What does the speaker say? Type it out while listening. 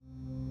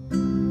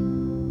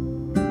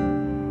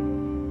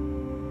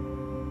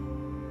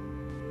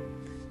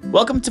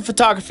Welcome to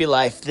Photography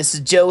Life. This is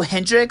Joe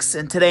Hendricks,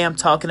 and today I'm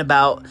talking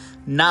about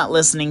not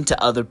listening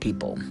to other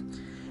people,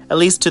 at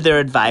least to their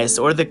advice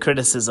or their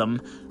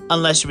criticism,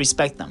 unless you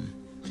respect them.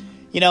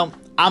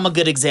 I'm a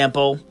good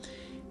example.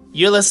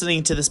 You're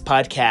listening to this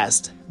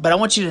podcast, but I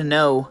want you to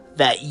know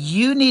that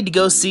you need to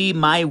go see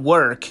my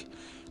work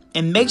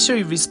and make sure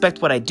you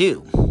respect what I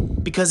do.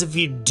 Because if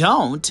you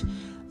don't,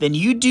 then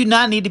you do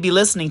not need to be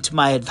listening to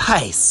my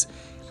advice.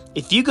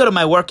 If you go to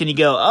my work and you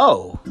go,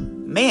 oh,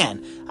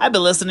 man, I've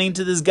been listening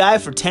to this guy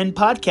for 10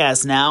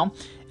 podcasts now,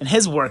 and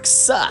his work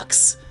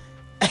sucks.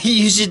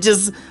 You should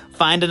just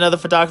find another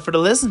photographer to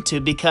listen to,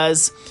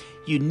 because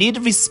you need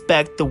to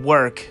respect the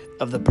work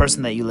of the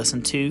person that you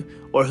listen to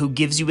or who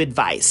gives you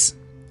advice,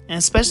 and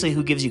especially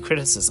who gives you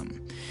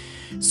criticism.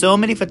 So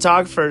many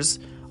photographers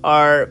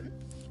are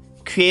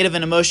creative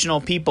and emotional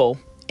people,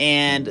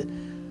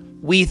 and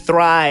we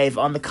thrive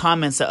on the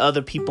comments that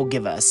other people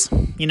give us.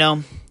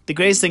 The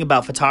greatest thing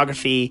about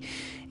photography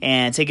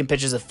and taking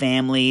pictures of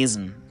families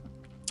and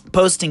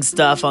posting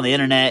stuff on the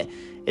internet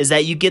is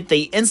that you get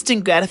the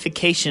instant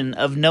gratification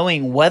of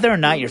knowing whether or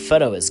not your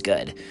photo is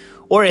good,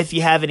 or if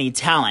you have any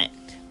talent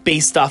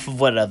based off of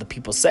what other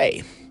people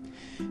say.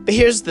 But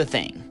here's the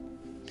thing.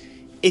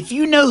 If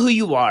you know who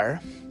you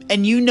are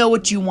and you know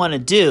what you want to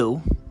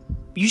do,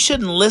 you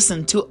shouldn't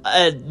listen to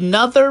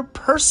another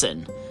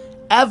person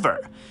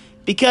ever.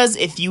 Because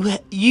if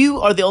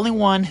you are the only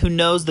one who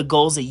knows the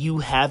goals that you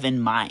have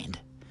in mind.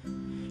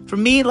 For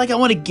me, I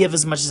want to give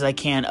as much as I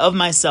can of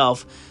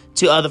myself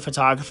to other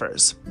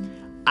photographers.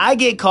 I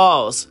get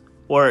calls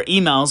or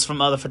emails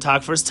from other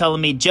photographers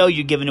telling me, Joe,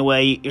 you're giving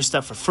away your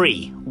stuff for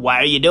free. Why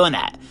are you doing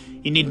that?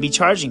 You need to be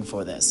charging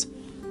for this.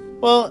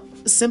 Well,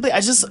 simply,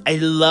 I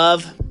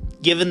love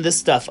giving this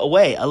stuff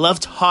away. I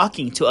love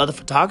talking to other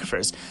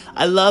photographers.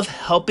 I love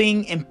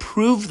helping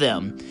improve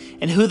them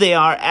and who they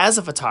are as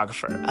a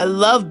photographer. I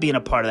love being a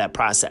part of that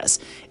process.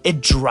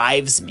 It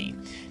drives me.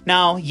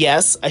 Now,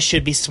 yes, I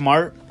should be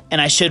smart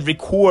and I should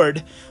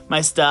record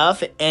my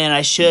stuff and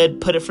I should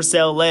put it for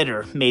sale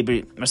later,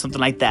 maybe, or something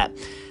like that.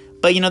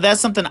 But,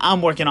 that's something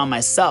I'm working on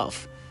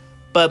myself.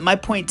 But my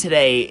point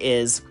today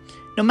is,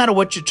 no matter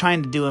what you're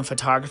trying to do in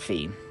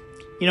photography,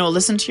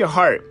 listen to your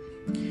heart.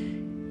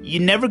 You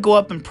never go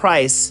up in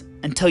price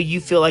until you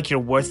feel like you're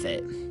worth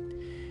it.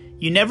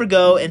 You never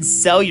go and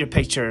sell your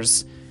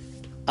pictures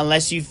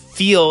unless you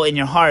feel in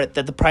your heart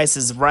that the price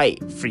is right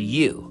for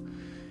you.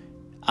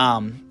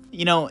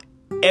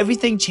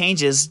 Everything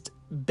changes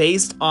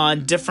based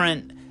on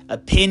different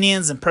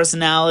opinions and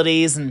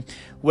personalities and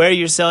where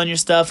you're selling your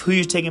stuff, who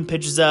you're taking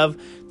pictures of.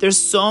 There's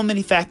so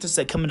many factors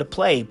that come into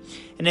play.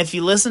 And if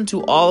you listen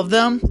to all of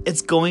them,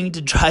 it's going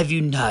to drive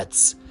you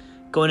nuts.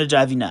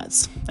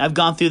 I've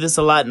gone through this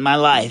a lot in my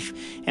life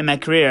and my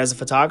career as a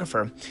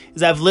photographer,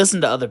 is I've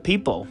listened to other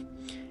people.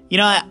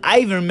 I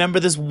even remember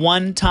this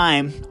one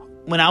time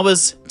when I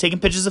was taking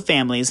pictures of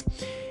families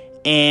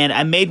and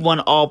I made one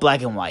all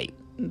black and white,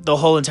 the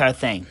whole entire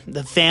thing.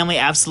 The family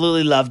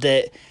absolutely loved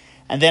it.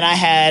 And then I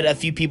had a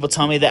few people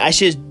tell me that I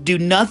should do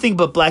nothing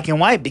but black and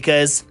white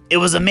because it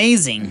was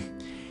amazing.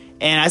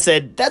 And I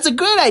said, that's a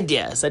great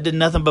idea. So I did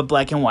nothing but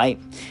black and white.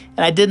 And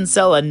I didn't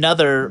sell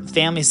another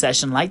family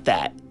session like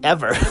that,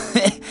 ever.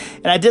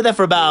 And I did that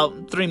for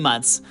about 3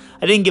 months.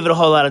 I didn't give it a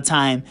whole lot of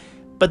time.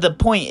 But the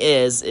point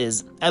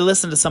is I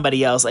listened to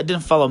somebody else. I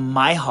didn't follow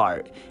my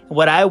heart. And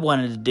what I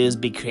wanted to do is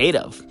be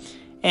creative.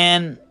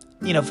 And,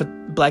 for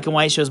black and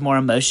white shows more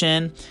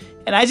emotion.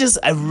 And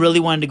I really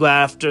wanted to go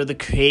after the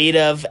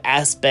creative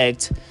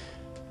aspect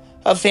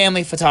of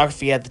family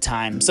photography at the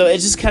time. So it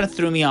just kind of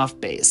threw me off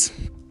base.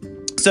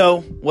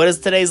 So, what is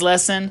today's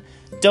lesson?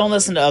 Don't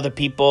listen to other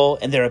people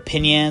and their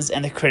opinions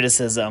and their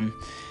criticism.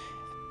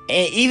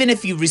 And even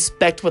if you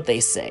respect what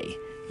they say,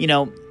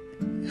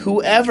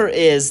 whoever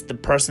is the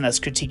person that's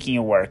critiquing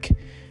your work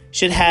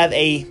should have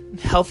a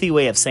healthy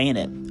way of saying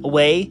it, a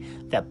way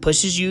that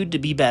pushes you to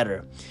be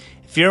better.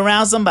 If you're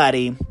around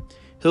somebody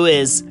who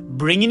is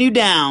bringing you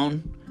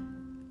down,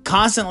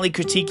 constantly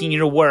critiquing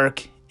your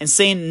work, and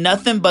saying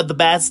nothing but the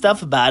bad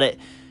stuff about it,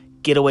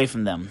 get away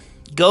from them.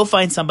 Go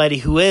find somebody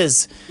who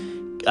is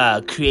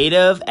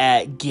creative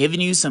at giving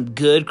you some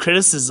good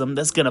criticism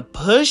that's going to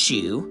push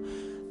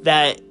you,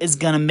 that is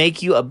going to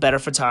make you a better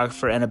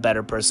photographer and a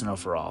better person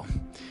overall.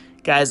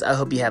 Guys, I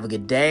hope you have a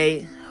good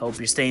day. Hope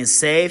you're staying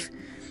safe.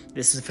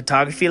 This is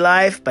Photography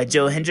Life by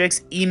Joe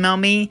Hendricks. Email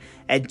me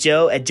at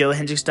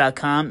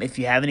joe@joehendricks.com if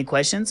you have any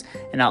questions,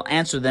 and I'll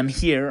answer them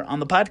here on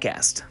the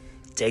podcast.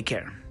 Take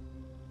care.